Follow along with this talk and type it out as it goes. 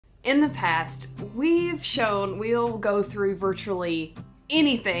In the past, we've shown we'll go through virtually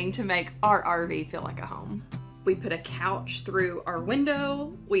anything to make our RV feel like a home. We put a couch through our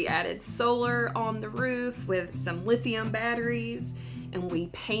window, we added solar on the roof with some lithium batteries, and we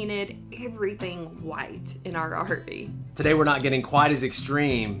painted everything white in our RV. Today we're not getting quite as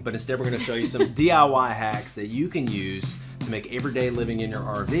extreme, but instead we're going to show you some DIY hacks that you can use to make everyday living in your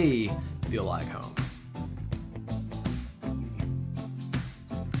RV feel like home.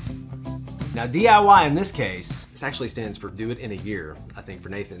 Now DIY in this case, this actually stands for do it in a year, I think for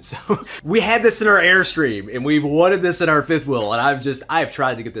Nathan. So we had this in our Airstream and we've wanted this in our fifth wheel, and I've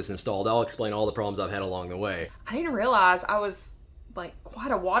tried to get this installed. I'll explain all the problems I've had along the way. I didn't realize I was like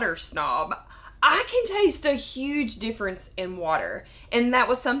quite a water snob. I can taste a huge difference in water, and that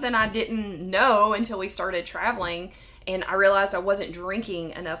was something I didn't know until we started traveling. And I realized I wasn't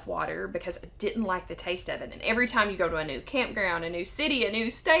drinking enough water because I didn't like the taste of it. And every time you go to a new campground, a new city, a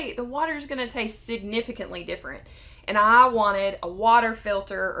new state, the water's gonna taste significantly different. And I wanted a water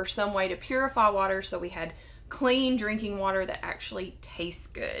filter or some way to purify water so we had clean drinking water that actually tastes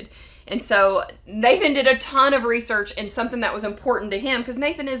good. And so Nathan did a ton of research and something that was important to him, because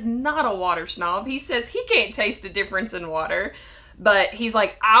Nathan is not a water snob. He says he can't taste a difference in water. But he's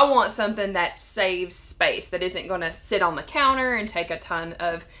like, I want something that saves space, that isn't going to sit on the counter and take a ton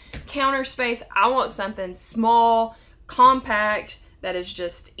of counter space. I want something small, compact, that is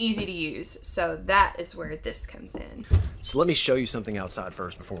just easy to use. So that is where this comes in. So let me show you something outside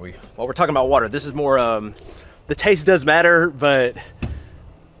first while we're talking about water. This is more, the taste does matter, but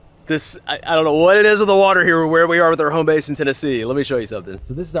I don't know what it is with the water here, where we are with our home base in Tennessee. Let me show you something.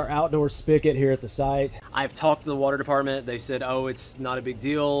 So this is our outdoor spigot here at the site. I've talked to the water department. They said, oh, it's not a big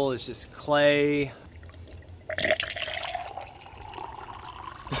deal. It's just clay.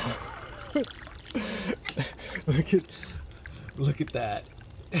 Look at that.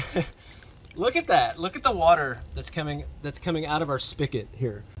 Look at that. Look at the water that's coming out of our spigot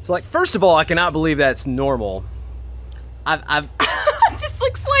here. So like, first of all, I cannot believe that's normal. This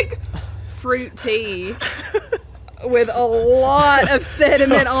looks like fruit tea with a lot of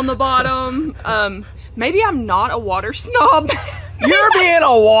sediment on the bottom. Maybe I'm not a water snob. You're being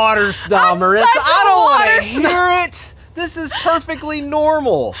a water snob, Marissa. I don't want to hear it. This is perfectly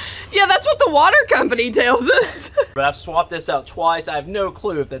normal. Yeah, that's what the water company tells us. But I've swapped this out twice. I have no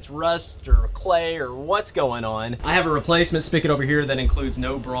clue if that's rust or clay or what's going on. I have a replacement spigot over here that includes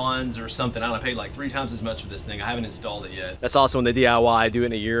no bronze or something. I don't know, I paid like 3 times as much for this thing. I haven't installed it yet. That's also in the DIY do it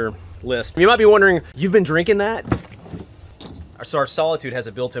in a year list. You might be wondering, you've been drinking that? So our Solitude has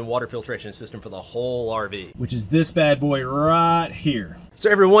a built-in water filtration system for the whole RV, which is this bad boy right here.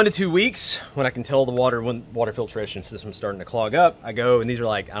 So every 1 to 2 weeks, when I can tell the water filtration system is starting to clog up, I go, and these are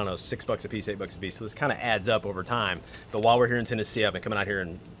like, I don't know, $6 a piece, $8 a piece. So this kind of adds up over time. But while we're here in Tennessee, I've been coming out here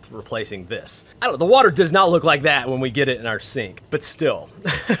and replacing this. I don't know, the water does not look like that when we get it in our sink, but still,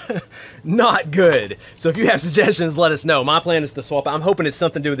 not good. So if you have suggestions, let us know. My plan is to swap. I'm hoping it's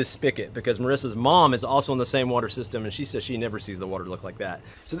something to do with this spigot, because Marissa's mom is also in the same water system, and she says she never sees the water look like that.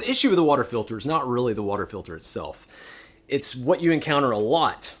 So the issue with the water filter is not really the water filter itself. It's what you encounter a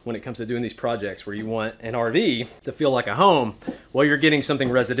lot when it comes to doing these projects where you want an RV to feel like a home while you're getting something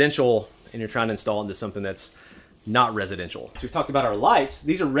residential and you're trying to install into something that's not residential. So we've talked about our lights.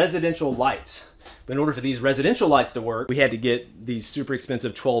 These are residential lights. But in order for these residential lights to work, we had to get these super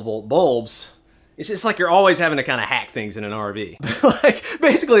expensive 12-volt bulbs. It's just like you're always having to kind of hack things in an RV. Like,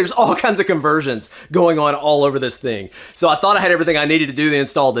 basically there's all kinds of conversions going on all over this thing. So I thought I had everything I needed to do the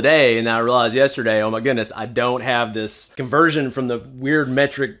install today, and I realized yesterday, oh my goodness, I don't have this conversion from the weird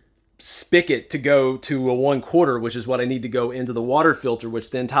metric spigot to go to a 1/4, which is what I need to go into the water filter,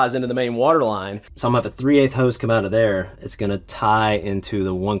 which then ties into the main water line. So I'm gonna have a 3/8 hose come out of there. It's gonna tie into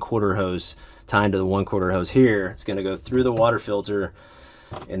the 1/4 hose, tie into the 1/4 hose here. It's gonna go through the water filter,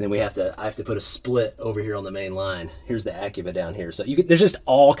 and then I have to put a split over here on the main line. Here's the ACUVA down here. So there's just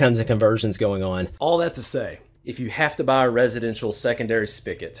all kinds of conversions going on. All that to say, if you have to buy a residential secondary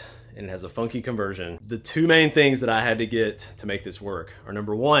spigot and it has a funky conversion, the 2 main things that I had to get to make this work are,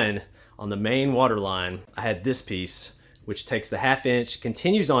 number 1, on the main water line, I had this piece, which takes the 1/2 inch,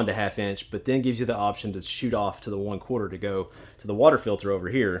 continues on to 1/2 inch, but then gives you the option to shoot off to the 1/4 to go to the water filter over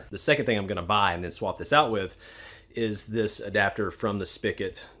here. The second thing I'm gonna buy and then swap this out with is this adapter from the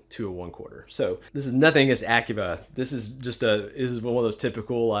spigot to a 1/4. So this is nothing against ACUVA. This is just this is one of those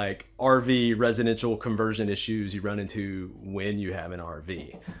typical like RV residential conversion issues you run into when you have an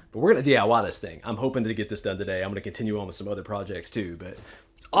RV. But we're gonna DIY this thing. I'm hoping to get this done today. I'm gonna continue on with some other projects too, but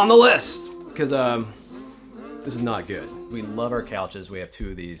it's on the list because This is not good. We love our couches. We have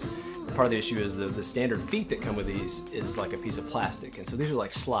 2 of these. Part of the issue is the standard feet that come with these is like a piece of plastic. And so these are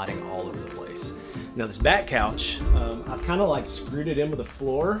like sliding all over the place. Now this back couch, I've kind of like screwed it in with the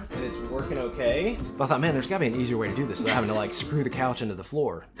floor and it's working okay. But I thought, man, there's gotta be an easier way to do this without having to like screw the couch into the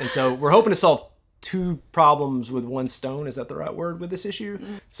floor. And so we're hoping to solve 2 problems with 1 stone. Is that the right word with this issue?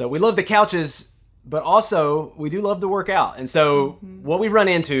 So we love the couches, but also we do love to work out. And so what we run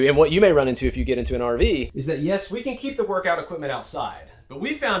into, and what you may run into if you get into an RV, is that yes, we can keep the workout equipment outside. But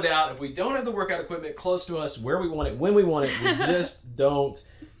we found out if we don't have the workout equipment close to us, where we want it, when we want it, we just don't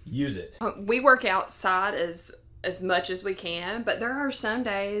use it. We work outside as much as we can, but there are some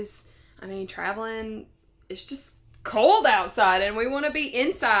days, I mean, traveling, it's just cold outside and we want to be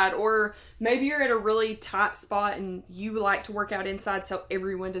inside, or maybe you're at a really tight spot and you like to work out inside so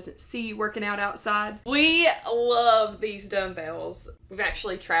everyone doesn't see you working out outside. We love these dumbbells. We've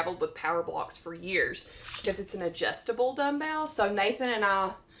actually traveled with power blocks for years because it's an adjustable dumbbell. So Nathan and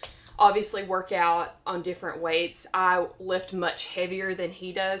I obviously work out on different weights. I lift much heavier than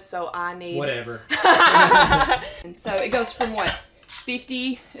he does, so I need whatever. And so it goes from what,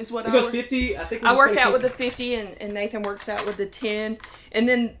 50 is what it goes 50. I think I work out with the 50 and Nathan works out with the 10. And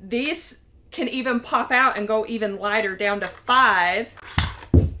then this can even pop out and go even lighter down to 5.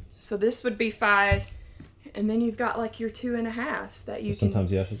 So this would be 5. And then you've got like your 2.5s that you can,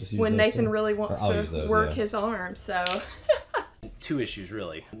 sometimes you have to just use when those Nathan too. really wants Or I'll to use those, work yeah. his arms. So 2 issues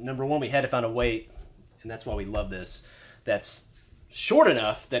really. Number 1, we had to find a weight, and that's why we love this, that's short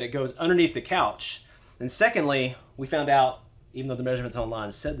enough that it goes underneath the couch. And secondly, we found out, even though the measurements online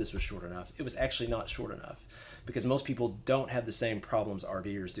said this was short enough, it was actually not short enough, because most people don't have the same problems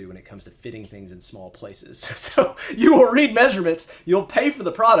RVers do when it comes to fitting things in small places. So you will read measurements, you'll pay for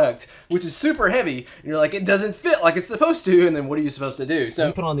the product, which is super heavy, and you're like, it doesn't fit like it's supposed to, and then what are you supposed to do? So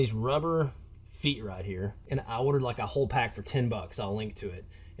we put on these rubber feet right here, and I ordered like a whole pack for $10. I'll link to it,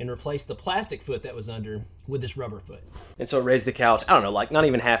 and replaced the plastic foot that was under with this rubber foot. And so it raised the couch, I don't know, like not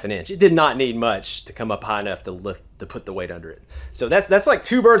even half an inch. It did not need much to come up high enough to put the weight under it. So that's like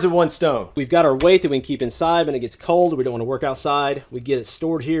 2 birds with 1 stone. We've got our weight that we can keep inside when it gets cold. We don't want to work outside. We get it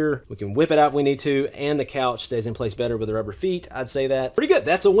stored here. We can whip it out if we need to, and the couch stays in place better with the rubber feet. I'd say that. Pretty good.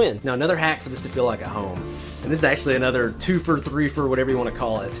 That's a win. Now another hack for this to feel like a home. And this is actually another 2 for 3 for whatever you want to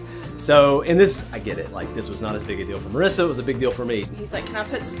call it. So in this, I get it. Like this was not as big a deal for Marissa. It was a big deal for me. he's like, can I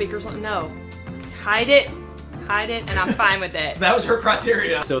put speakers on? No. Hide it, and I'm fine with it. So that was her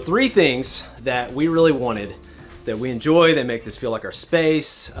criteria. So 3 things that we really wanted, that we enjoy, that make this feel like our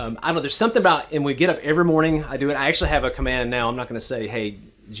space. I don't know, there's something about, and we get up every morning, I do it. I actually have a command now. I'm not gonna say, hey,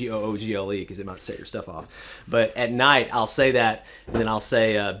 G-O-O-G-L-E, because it might set your stuff off. But at night, I'll say that, and then I'll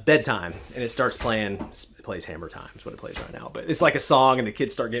say bedtime, and it starts playing, it plays Hammer Time, is what it plays right now. But it's like a song, and the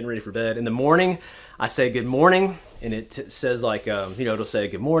kids start getting ready for bed. In the morning, I say good morning, and it says like, you know, it'll say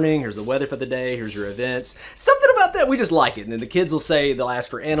good morning, here's the weather for the day, here's your events. Something about that, we just like it. And then the kids will say, they'll ask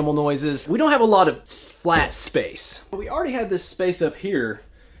for animal noises. We don't have a lot of flat space. We already have this space up here,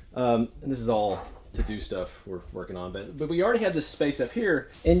 and this is all to do stuff we're working on, but we already have this space up here.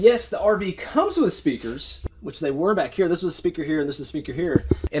 And yes, the RV comes with speakers, which they were back here. This was a speaker here, and this is a speaker here.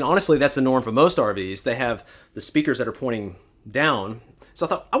 And honestly, that's the norm for most RVs. They have the speakers that are pointing down. So I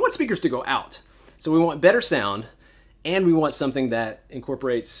thought, I want speakers to go out. So we want better sound, and we want something that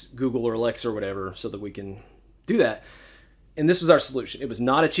incorporates Google or Alexa or whatever so that we can do that. And this was our solution. It was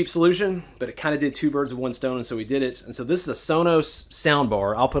not a cheap solution, but it kind of did 2 birds with 1 stone, and so we did it. And so this is a Sonos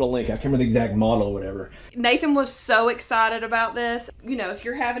soundbar. I'll put a link. I can't remember the exact model or whatever. Nathan was so excited about this. You know, if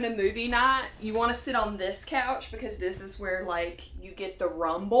you're having a movie night, you want to sit on this couch because this is where, like, you get the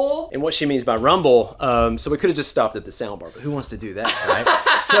rumble. And what she means by rumble, so we could have just stopped at the soundbar, but who wants to do that,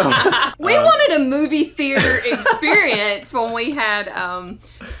 right? So we wanted a movie theater experience when we had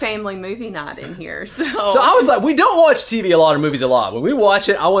family movie night in here. So I was like, we don't watch TV a lot or movies a lot. When we watch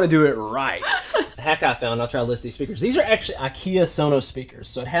it, I want to do it right. The hack I found, I'll try to list these speakers. These are actually IKEA Sonos speakers,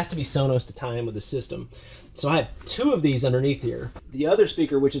 so it has to be Sonos to tie in with the system. So I have 2 of these underneath here. The other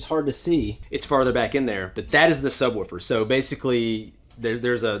speaker, which is hard to see, it's farther back in there, but that is the subwoofer. So basically,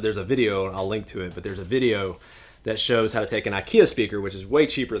 there's a video, and I'll link to it, but there's a video that shows how to take an IKEA speaker, which is way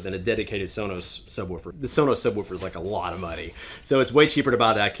cheaper than a dedicated Sonos subwoofer. The Sonos subwoofer is like a lot of money. So it's way cheaper to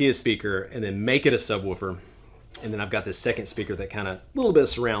buy the IKEA speaker and then make it a subwoofer. And then I've got this second speaker that kind of, a little bit of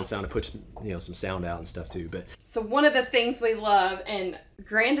surround sound to put, you know, some sound out and stuff too. But so one of the things we love, and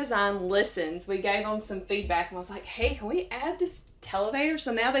Grand Design listens, we gave them some feedback and I was like, hey, can we add this televator?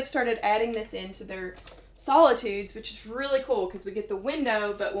 So now they've started adding this into their Solitudes, which is really cool because we get the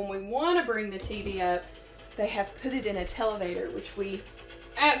window, but when we want to bring the TV up, they have put it in a televator, which we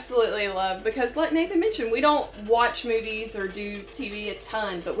absolutely love, because like Nathan mentioned, we don't watch movies or do TV a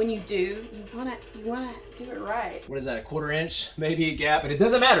ton, but when you do, you wanna do it right. What is that, a 1/4 inch? Maybe a gap, but it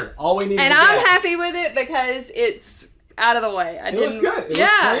doesn't matter. All we need is a And gap. I'm happy with it because it's out of the way. It looks good.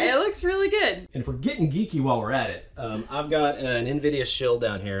 It looks really good. And if we're getting geeky while we're at it, I've got an NVIDIA shield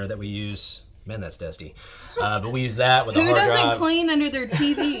down here that we use. Man, that's dusty. But we use that with a hard drive. Who doesn't clean under their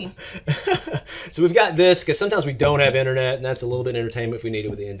TV? So we've got this, because sometimes we don't have internet, and that's a little bit of entertainment if we need it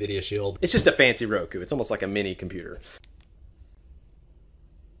with the NVIDIA shield. It's just a fancy Roku. It's almost like a mini computer.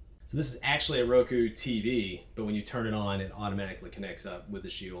 So this is actually a Roku TV, but when you turn it on, it automatically connects up with the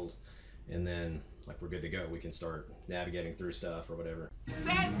shield, and then like we're good to go. We can start navigating through stuff or whatever. It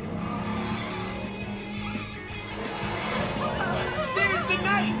says, there's the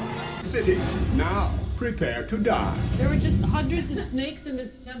knife! City, now prepare to die. There were just hundreds of snakes in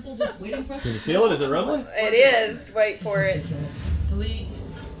this temple just waiting for us. Can you feel it? Is it rumbling? It is. Wait for it. Delete.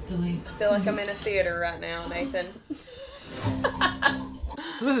 Delete. I feel like I'm in a theater right now, Nathan.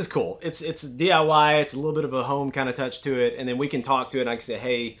 So this is cool. It's DIY. It's a little bit of a home kind of touch to it, and then we can talk to it. And I can say,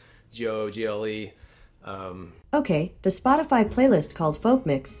 "Hey, Joe, GLE." Okay, the Spotify playlist called Folk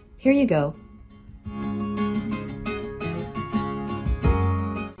Mix. Here you go.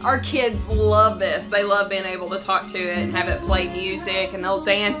 Our kids love this. They love being able to talk to it and have it play music, and they'll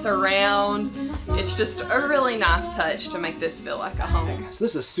dance around. It's just a really nice touch to make this feel like a home. So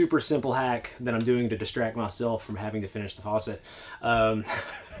this is a super simple hack that I'm doing to distract myself from having to finish the faucet.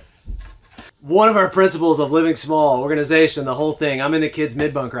 One of our principles of living small, organization, the whole thing. I'm in the kids'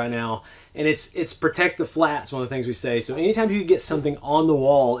 mid-bunk right now, and it's protect the flats, one of the things we say. So anytime you can get something on the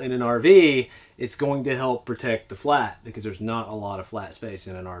wall in an RV, it's going to help protect the flat, because there's not a lot of flat space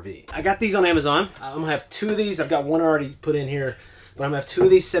in an RV. I got these on Amazon. I'm gonna have 2 of these. I've got one already put in here, but I'm gonna have 2 of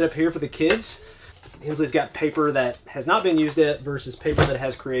these set up here for the kids. Hensley's got paper that has not been used yet versus paper that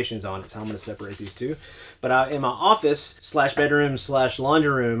has creations on it, so I'm going to separate these two. But in my office / bedroom /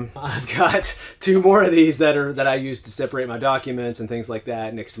 laundry room, I've got 2 more of these that I use to separate my documents and things like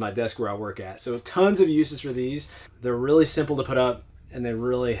that next to my desk where I work at. So tons of uses for these. They're really simple to put up, and they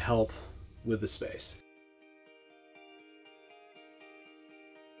really help with the space.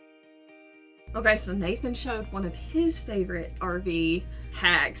 Okay, so Nathan showed one of his favorite RV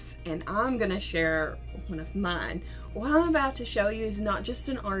hacks, and I'm gonna share one of mine. What I'm about to show you is not just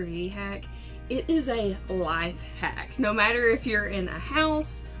an RV hack, it is a life hack. No matter if you're in a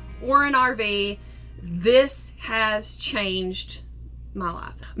house or an RV, this has changed my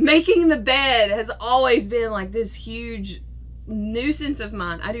life. Making the bed has always been like this huge nuisance of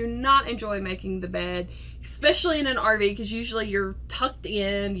mine. I do not enjoy making the bed, especially in an RV, because usually you're tucked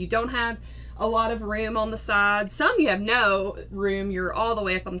in, you don't have a lot of room on the sides. Some you have no room, you're all the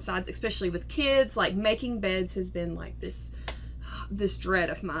way up on the sides, especially with kids. Like making beds has been like this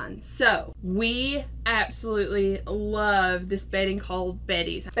dread of mine. So we absolutely love this bedding called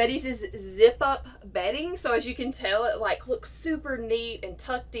Beddys. Beddys is zip up bedding, so as you can tell, it like looks super neat and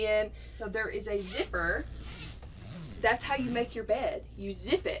tucked in. So there is a zipper. That's how you make your bed. You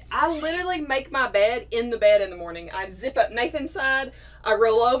zip it. I literally make my bed in the bed in the morning. I zip up Nathan's side, I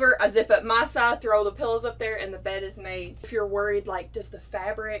roll over, I zip up my side, throw the pillows up there, and the bed is made. If you're worried, like, does the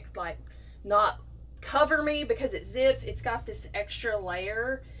fabric like not cover me because it zips, it's got this extra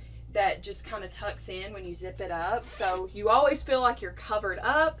layer that just kind of tucks in when you zip it up. So you always feel like you're covered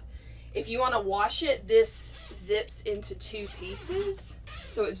up. If you want to wash it, this zips into 2 pieces.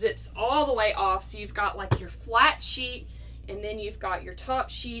 So it zips all the way off. So you've got like your flat sheet, and then you've got your top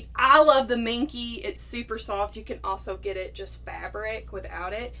sheet. I love the Minky. It's super soft. You can also get it just fabric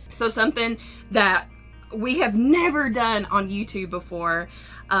without it. So something that we have never done on YouTube before,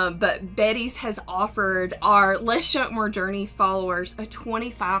 but Beddys has offered our Let's Jump More Journey followers a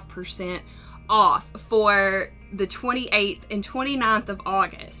 25% off for the 28th and 29th of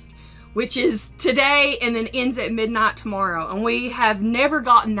August, which is today and then ends at midnight tomorrow. And we have never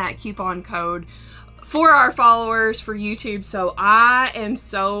gotten that coupon code for our followers for YouTube. So I am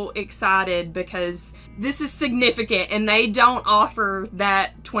so excited because this is significant and they don't offer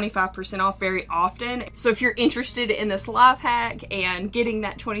that 25% off very often. So if you're interested in this life hack and getting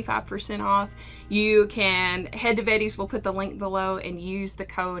that 25% off, you can head to Beddys. We'll put the link below and use the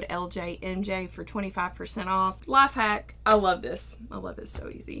code LJMJ for 25% off. Life hack. I love this. I love it. So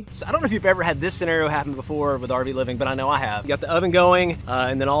easy. So I don't know if you've ever had this scenario happen before with RV living, but I know I have. You got the oven going,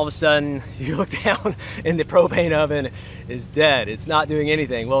 and then all of a sudden you look down and the propane oven is dead. It's not doing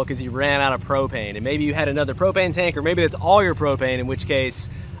anything. Well, because you ran out of propane, and maybe you had another propane tank, or maybe that's all your propane, in which case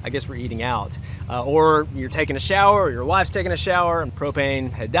I guess we're eating out. Or you're taking a shower, or your wife's taking a shower, and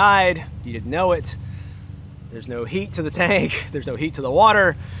propane had died, you didn't know it. There's no heat to the tank, there's no heat to the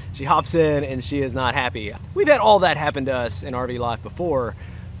water. She hops in and she is not happy. We've had all that happen to us in RV life before,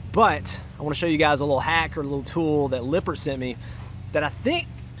 but I want to show you guys a little hack or a little tool that Lippert sent me that I think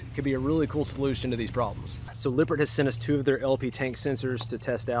could be a really cool solution to these problems. So Lippert has sent us 2 of their LP tank sensors to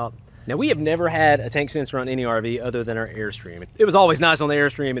test out. Now, we have never had a tank sensor on any RV other than our Airstream. It was always nice on the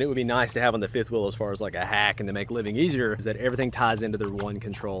Airstream, and it would be nice to have on the fifth wheel as far as like a hack and to make living easier, is that everything ties into their One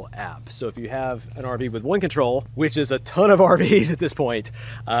Control app. So if you have an RV with One Control, which is a ton of RVs at this point,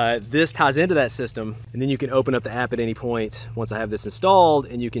 this ties into that system, and then you can open up the app at any point once I have this installed,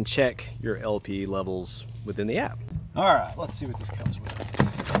 and you can check your LP levels within the app. All right, let's see what this comes with.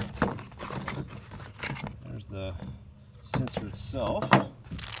 There's the sensor itself.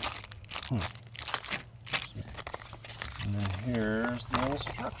 And then here's the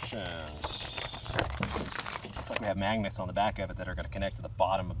instructions. Looks like we have magnets on the back of it that are going to connect to the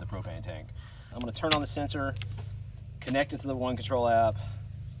bottom of the propane tank. I'm going to turn on the sensor, connect it to the One Control app,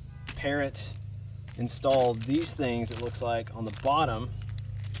 pair it, install these things, it looks like, on the bottom,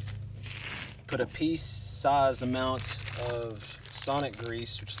 put a piece-size amount of sonic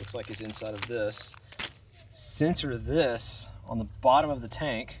grease, which looks like is inside of this, center this on the bottom of the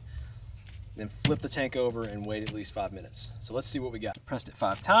tank, then flip the tank over and wait at least 5 minutes. So let's see what we got. Pressed it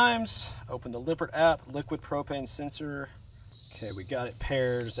 5 times, open the Lippert app, liquid propane sensor. Okay, we got it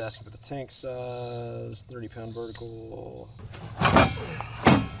paired, it's asking for the tank size, 30-pound vertical.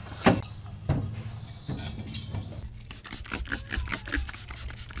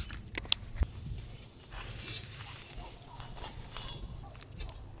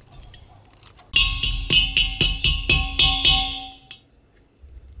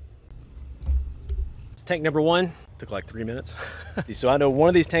 Tank number 1 took like 3 minutes. So I know one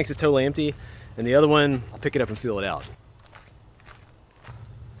of these tanks is totally empty, and the other one, I'll pick it up and fill it out.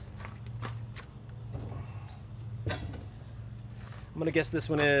 I'm gonna guess this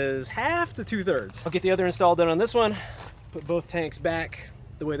one is half to 2/3. I'll get the other install done on this one, put both tanks back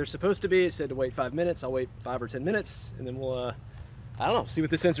the way they're supposed to be. It said to wait 5 minutes. I'll wait 5 or 10 minutes, and then we'll, I don't know, see what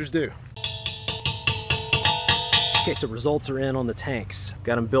the sensors do. Okay, so results are in on the tanks.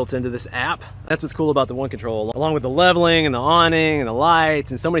 Got them built into this app. That's what's cool about the One Control. Along with the leveling and the awning and the lights,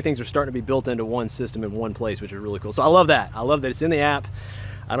 and so many things are starting to be built into one system in one place, which is really cool. So I love that. I love that it's in the app.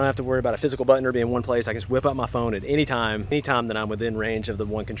 I don't have to worry about a physical button or being in one place. I can just whip up my phone at any time that I'm within range of the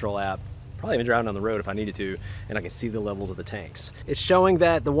One Control app. Probably even driving down the road if I needed to, and I can see the levels of the tanks. It's showing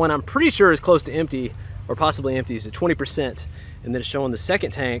that the one I'm pretty sure is close to empty, or possibly empty, is at 20%, and then it's showing the second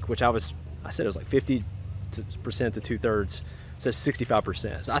tank, which I said it was like 50% to 2/3, says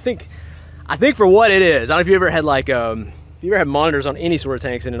 65%. So I think for what it is, I don't know if you ever had like if you ever had monitors on any sort of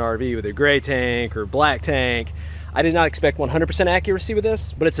tanks in an RV with a gray tank or black tank. I did not expect 100% accuracy with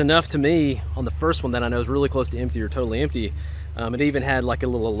this, but it's enough to me on the first one that I know is really close to empty or totally empty. It even had like a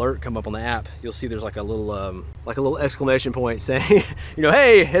little alert come up on the app. You'll see there's like a little exclamation point saying, you know,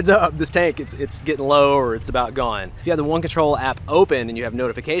 hey, heads up, this tank, it's getting low or it's about gone. If you have the One Control app open and you have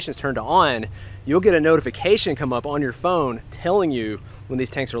notifications turned on, you'll get a notification come up on your phone telling you when these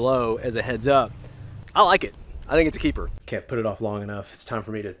tanks are low as a heads up. I like it. I think it's a keeper. Okay, I've put it off long enough. It's time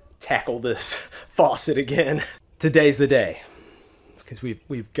for me to tackle this faucet again. Today's the day, because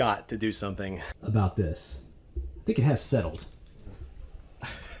we've got to do something about this. I think it has settled.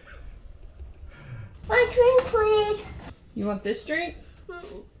 My drink, please. You want this drink?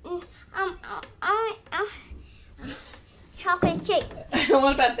 Chocolate shake.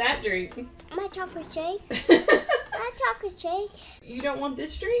 What about that drink? My chocolate shake. My chocolate shake. You don't want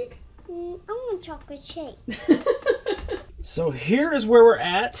this drink? I want chocolate shake. So here is where we're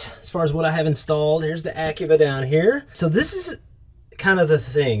at as far as what I have installed. Here's the ACUVA down here. So this is kind of the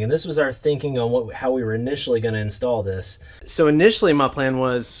thing, and this was our thinking on how we were initially going to install this. So initially my plan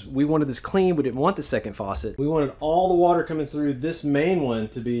was we wanted this clean. We didn't want the second faucet. We wanted all the water coming through this main one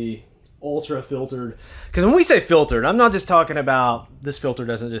to be ultra filtered. Because when we say filtered, I'm not just talking about this filter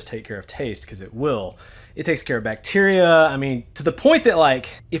doesn't just take care of taste, because it will. It takes care of bacteria. I mean, to the point that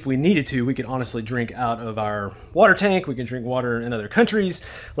like, if we needed to, we could honestly drink out of our water tank. We can drink water in other countries.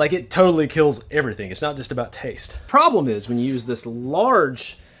 Like, it totally kills everything. It's not just about taste. Problem is when you use this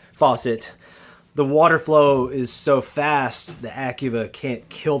large faucet, the water flow is so fast, the ACUVA can't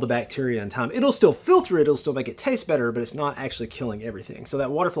kill the bacteria in time. It'll still filter it, it'll still make it taste better, but it's not actually killing everything. So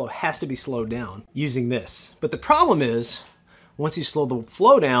that water flow has to be slowed down using this. But the problem is, once you slow the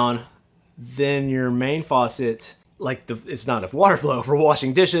flow down, then your main faucet like it's not enough water flow for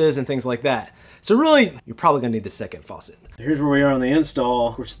washing dishes and things like that. So really, you're probably gonna need the second faucet. Here's where we are on the install.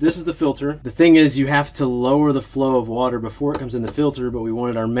 Of course, this is the filter. The thing is, you have to lower the flow of water before it comes in the filter, but we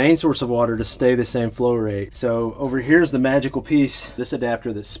wanted our main source of water to stay the same flow rate. So over here's the magical piece, this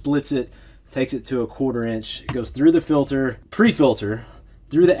adapter that splits it, takes it to a 1/4 inch, it goes through the filter, pre-filter,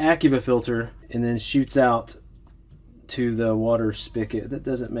 through the ACUVA filter, and then shoots out to the water spigot. That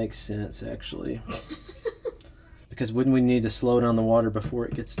doesn't make sense, actually. Because wouldn't we need to slow down the water before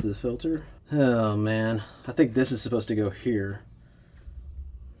it gets to the filter? Oh man, I think this is supposed to go here.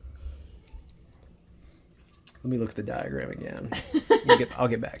 Let me look at the diagram again. I'll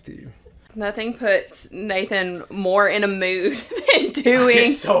get back to you. Nothing puts Nathan more in a mood than doing.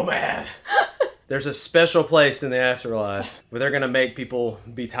 I'm so mad. There's a special place in the afterlife where they're gonna make people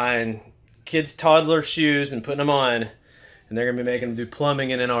be tying kids' toddler shoes and putting them on, and they're gonna be making them do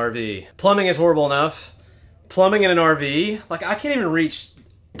plumbing in an RV. Plumbing is horrible enough. Plumbing in an RV, like I can't even reach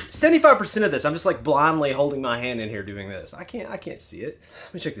 75% of this. I'm just like blindly holding my hand in here doing this. I can't see it.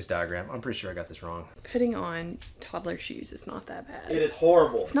 Let me check this diagram. I'm pretty sure I got this wrong. Putting on toddler shoes is not that bad. It is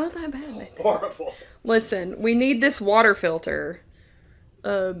horrible. It's not that bad, Nathan. Horrible. Listen, we need this water filter.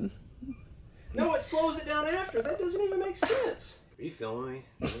 No, it slows it down after. That doesn't even make sense. Are you filming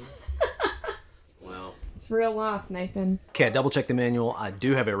me? Well. It's real life, Nathan. Okay, double check the manual. I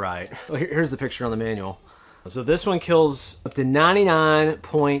do have it right. Well, here's the picture on the manual. So this one kills up to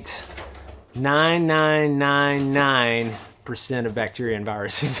 99.9999% of bacteria and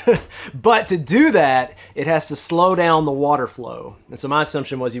viruses. But to do that, it has to slow down the water flow. And so my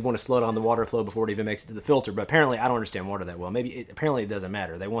assumption was you want to slow down the water flow before it even makes it to the filter. But apparently I don't understand water that well. Apparently it doesn't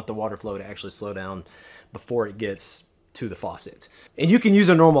matter. They want the water flow to actually slow down before it gets to the faucet. And you can use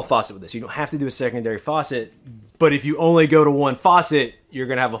a normal faucet with this. You don't have to do a secondary faucet, but if you only go to one faucet, you're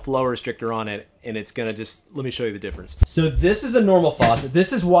gonna have a flow restrictor on it, and it's gonna just, let me show you the difference. So this is a normal faucet.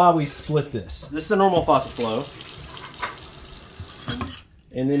 This is why we split this. This is a normal faucet flow.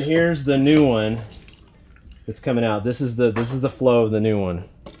 And then here's the new one that's coming out. This is the flow of the new one.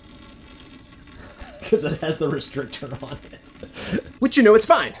 Because it has the restrictor on it. Which, you know, it's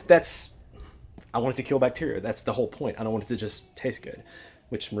fine. I want it to kill bacteria. That's the whole point. I don't want it to just taste good,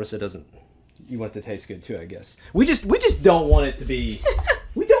 which Marissa doesn't. You want it to taste good too, I guess. We just don't want it to be.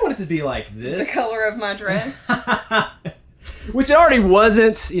 We don't want it to be like this. The color of my dress. Which it already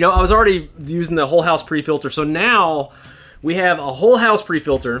wasn't. You know, I was already using the whole house pre-filter, so now we have a whole house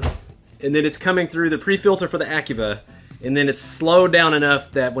pre-filter, and then it's coming through the pre-filter for the ACUVA, and then it's slowed down enough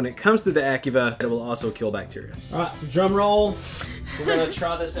that when it comes through the ACUVA, it will also kill bacteria. All right, so drum roll. We're gonna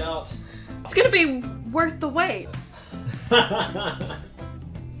try this out. It's gonna be worth the wait.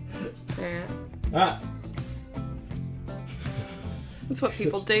 Yeah. Alright. That's what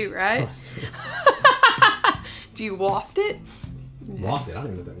people do, right? Do you waft it? Waft it? I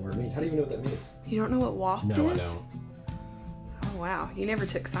don't even know what that word means. How do you even know what that means? You don't know what waft is? No, I don't. Oh wow, you never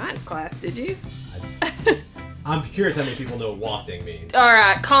took science class, did you? I'm curious how many people know what wafting means.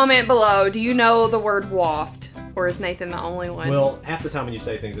 Alright, comment below. Do you know the word waft? Or is Nathan the only one? Well, half the time when you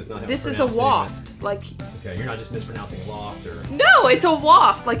say things, it's not how this it's is a pronounced waft. anyway. Like. Okay, you're not just mispronouncing loft or. No, it's a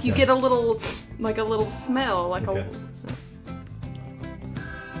waft. Like you get a little, smell, like okay.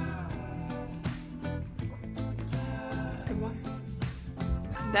 That's good water.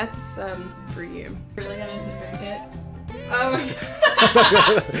 That's for you. Really having to drink it? Oh.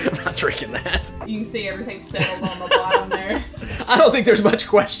 I'm not drinking that. You can see everything settled on the bottom there. I don't think there's much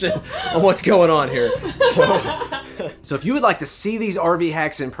question on what's going on here. So if you would like to see these RV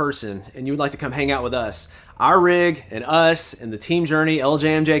hacks in person and you would like to come hang out with us, our rig and us and the Team Journey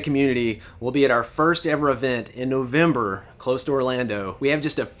LJMJ community will be at our first ever event in November, close to Orlando. We have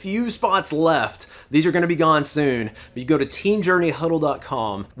just a few spots left. These are gonna be gone soon, but you go to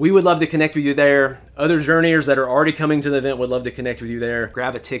teamjourneyhuddle.com. We would love to connect with you there. Other journeyers that are already coming to the event would love to connect with you there.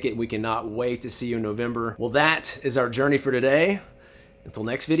 Grab a ticket. We cannot wait to see you in November. Well, that is our journey for today. Until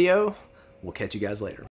next video, we'll catch you guys later.